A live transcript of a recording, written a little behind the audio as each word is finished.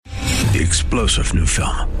The explosive new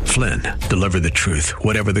film, Flynn, deliver the truth,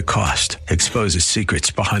 whatever the cost, exposes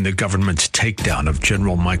secrets behind the government's takedown of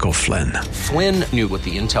General Michael Flynn. Flynn knew what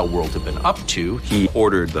the intel world had been up to. He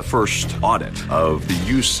ordered the first audit of the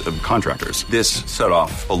use of contractors. This set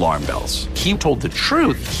off alarm bells. He told the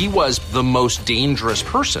truth. He was the most dangerous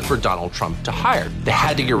person for Donald Trump to hire. They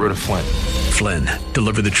had to get rid of Flynn. Flynn,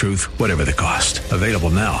 deliver the truth, whatever the cost. Available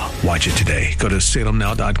now. Watch it today. Go to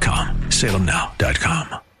salemnow.com.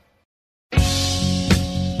 salemnow.com.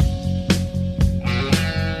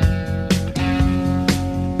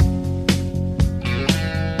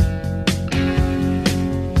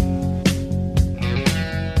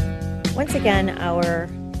 Once again, our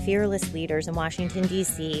fearless leaders in Washington,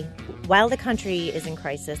 D.C., while the country is in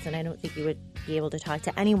crisis, and I don't think you would be able to talk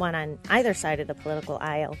to anyone on either side of the political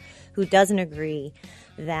aisle who doesn't agree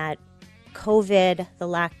that COVID, the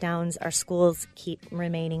lockdowns, our schools keep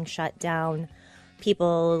remaining shut down,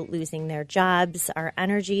 people losing their jobs, our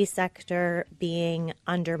energy sector being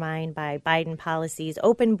undermined by Biden policies,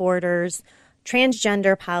 open borders,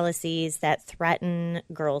 transgender policies that threaten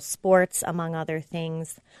girls' sports, among other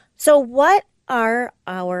things. So what are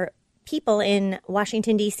our people in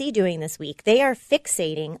Washington, D.C. doing this week? They are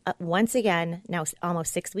fixating once again, now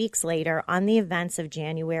almost 6 weeks later, on the events of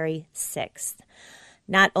January 6th.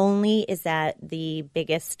 Not only is that the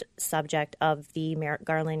biggest subject of the Merrick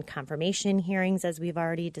Garland confirmation hearings, as we've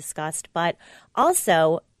already discussed, but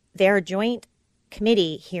also their joint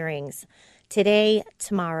committee hearings today,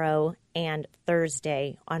 tomorrow, and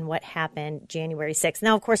Thursday on what happened January 6th.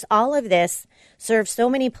 Now, of course, all of this serves so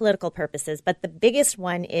many political purposes, but the biggest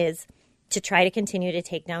one is to try to continue to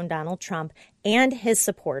take down Donald Trump and his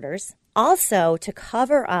supporters, also to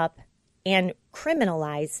cover up and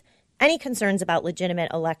criminalize any concerns about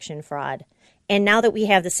legitimate election fraud. And now that we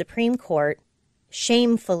have the Supreme Court,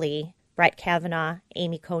 shamefully, Brett Kavanaugh,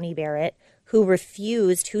 Amy Coney Barrett, who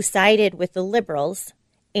sided with the liberals,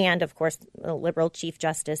 and, of course, the liberal Chief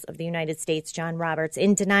Justice of the United States, John Roberts,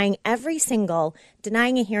 in denying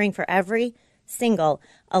a hearing for every single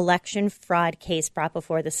election fraud case brought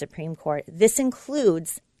before the Supreme Court. This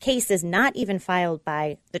includes cases not even filed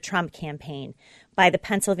by the Trump campaign, by the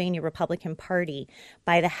Pennsylvania Republican Party,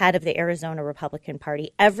 by the head of the Arizona Republican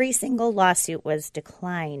Party. Every single lawsuit was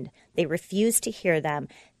declined. They refused to hear them.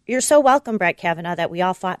 You're so welcome, Brett Kavanaugh, that we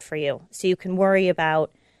all fought for you, so you can worry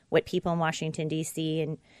about what people in Washington, D.C.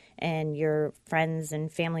 and your friends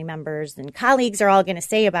and family members and colleagues are all going to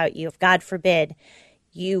say about you if, God forbid,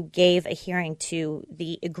 you gave a hearing to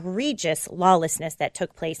the egregious lawlessness that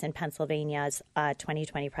took place in Pennsylvania's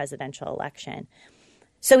 2020 presidential election.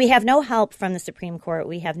 So we have no help from the Supreme Court.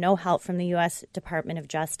 We have no help from the U.S. Department of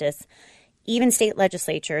Justice, even state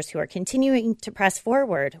legislatures who are continuing to press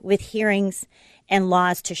forward with hearings and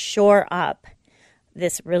laws to shore up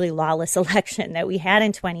this really lawless election that we had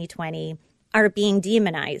in 2020 are being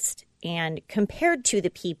demonized and compared to the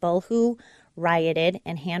people who rioted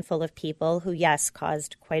and handful of people who, yes,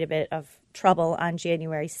 caused quite a bit of trouble on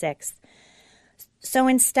January 6th. So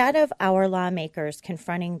instead of our lawmakers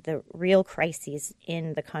confronting the real crises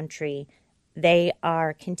in the country, they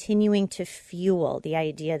are continuing to fuel the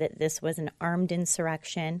idea that this was an armed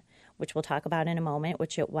insurrection, which we'll talk about in a moment,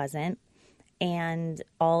 which it wasn't, and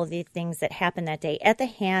all the things that happened that day at the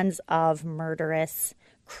hands of murderous,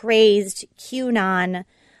 crazed QAnon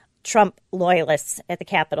Trump loyalists at the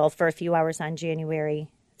Capitol for a few hours on January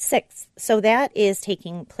 6th. So that is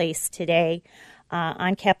taking place today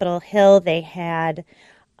on Capitol Hill. They had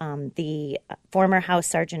the former House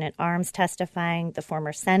Sergeant at Arms testifying, the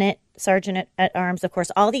former Senate Sergeant at Arms. Of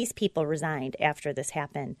course, all these people resigned after this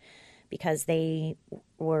happened because they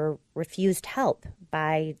were refused help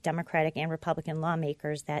by Democratic and Republican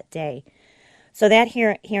lawmakers that day. So that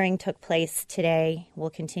hearing took place today, will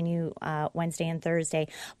continue Wednesday and Thursday.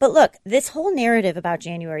 But look, this whole narrative about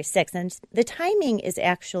January 6th, and the timing is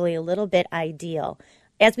actually a little bit ideal.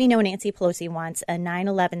 As we know, Nancy Pelosi wants a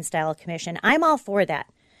 9/11 style commission. I'm all for that.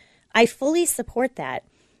 I fully support that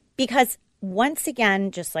because once again,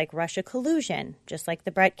 just like Russia collusion, just like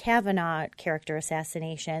the Brett Kavanaugh character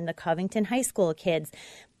assassination, the Covington High School kids,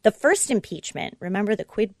 the first impeachment, remember the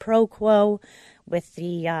quid pro quo with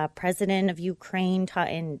the president of Ukraine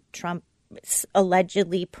and Trump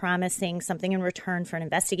allegedly promising something in return for an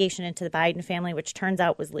investigation into the Biden family, which turns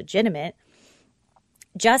out was legitimate.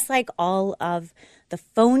 Just like all of the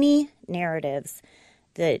phony narratives,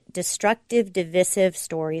 the destructive, divisive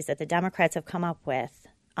stories that the Democrats have come up with,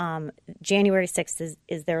 January 6th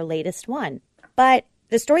is their latest one. But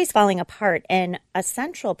the story's falling apart, and a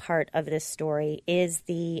central part of this story is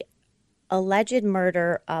the alleged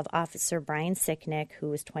murder of Officer Brian Sicknick, who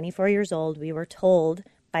was 24 years old, we were told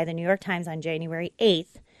by the New York Times on January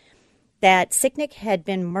 8th that Sicknick had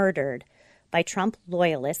been murdered by Trump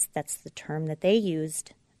loyalists, that's the term that they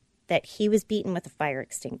used, that he was beaten with a fire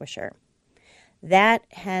extinguisher. That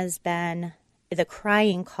has been the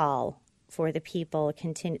crying call for the people,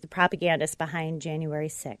 the propagandists behind January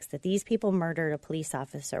 6th, that these people murdered a police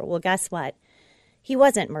officer. Well, guess what? He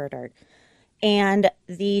wasn't murdered. And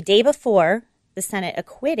the day before the Senate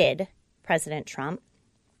acquitted President Trump,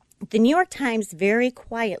 the New York Times very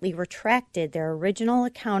quietly retracted their original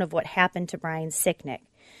account of what happened to Brian Sicknick,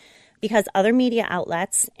 because other media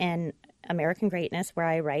outlets and American Greatness, where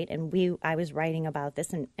I write, and I was writing about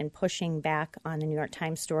this and pushing back on the New York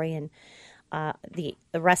Times story, and the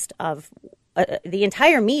rest of the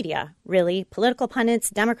entire media, really, political pundits,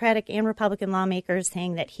 Democratic and Republican lawmakers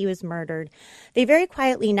saying that he was murdered. They very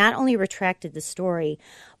quietly not only retracted the story,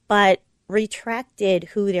 but retracted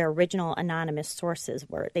who their original anonymous sources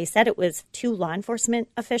were. They said it was 2 law enforcement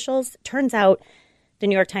officials. Turns out the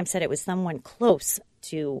New York Times said it was someone close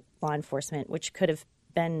to law enforcement, which could have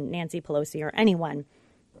been Nancy Pelosi or anyone.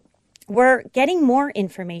 We're getting more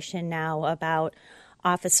information now about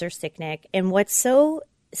Officer Sicknick, and what's so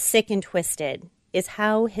sick and twisted is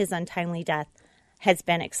how his untimely death has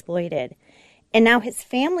been exploited. And now his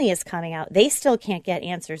family is coming out. They still can't get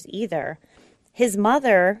answers either. His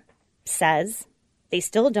mother says they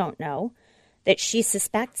still don't know, that she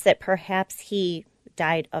suspects that perhaps he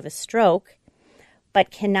died of a stroke, but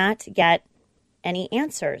cannot get any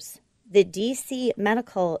answers. The D.C.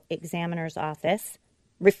 Medical Examiner's Office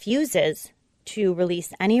refuses to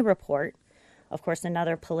release any report. Of course,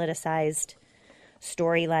 another politicized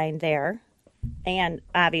storyline there. And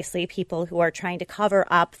obviously people who are trying to cover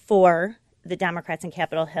up for the Democrats in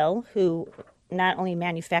Capitol Hill, who not only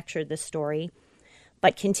manufactured the story,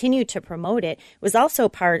 but continued to promote it, was also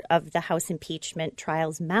part of the House impeachment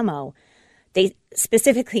trial's memo. They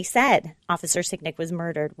specifically said Officer Sicknick was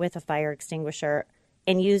murdered with a fire extinguisher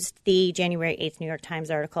and used the January 8th New York Times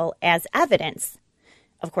article as evidence.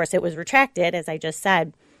 Of course, it was retracted, as I just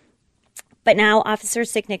said. But now Officer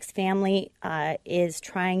Sicknick's family is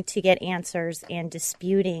trying to get answers and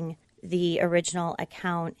disputing the original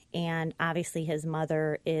account. And obviously his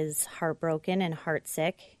mother is heartbroken and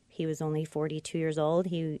heartsick. He was only 42 years old.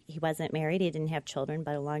 He wasn't married. He didn't have children,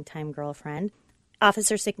 but a longtime girlfriend.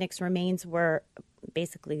 Officer Sicknick's remains were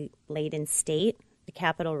basically laid in state, the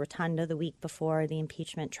Capitol Rotunda, the week before the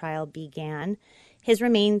impeachment trial began. His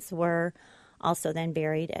remains were also then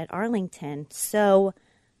buried at Arlington. So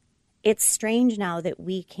it's strange now that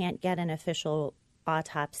we can't get an official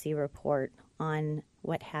autopsy report on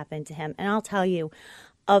what happened to him. And I'll tell you,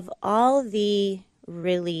 of all the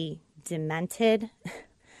really demented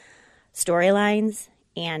storylines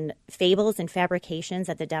and fables and fabrications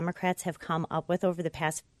that the Democrats have come up with over the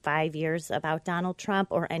past 5 years about Donald Trump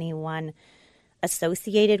or anyone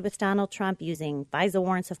associated with Donald Trump, using FISA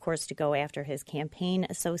warrants, of course, to go after his campaign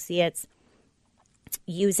associates,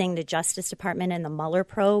 using the Justice Department and the Mueller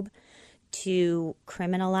probe to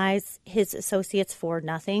criminalize his associates for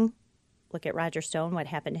nothing. Look at Roger Stone, what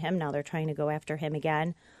happened to him. Now they're trying to go after him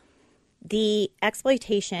again. The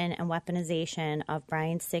exploitation and weaponization of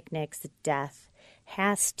Brian Sicknick's death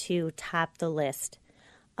has to top the list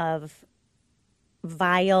of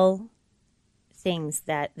vile things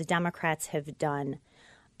that the Democrats have done.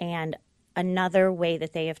 And another way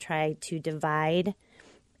that they have tried to divide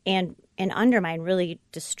and undermine, really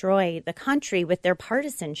destroy the country with their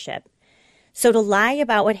partisanship. So to lie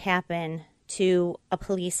about what happened to a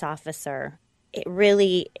police officer, it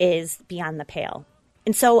really is beyond the pale.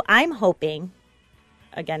 And so I'm hoping,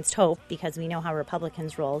 against hope, because we know how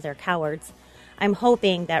Republicans roll, they're cowards, I'm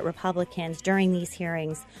hoping that Republicans during these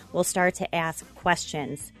hearings will start to ask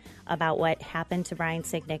questions about what happened to Brian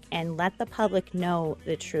Sicknick and let the public know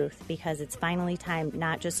the truth, because it's finally time,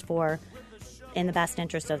 not just for in the best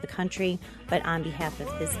interest of the country, but on behalf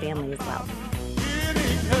of his family as well.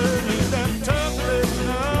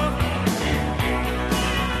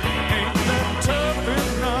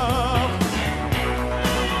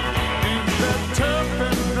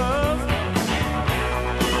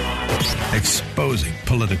 Exposing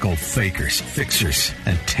political fakers, fixers,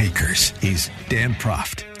 and takers. He's Dan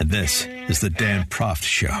Proft, and this is The Dan Proft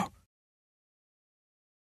Show.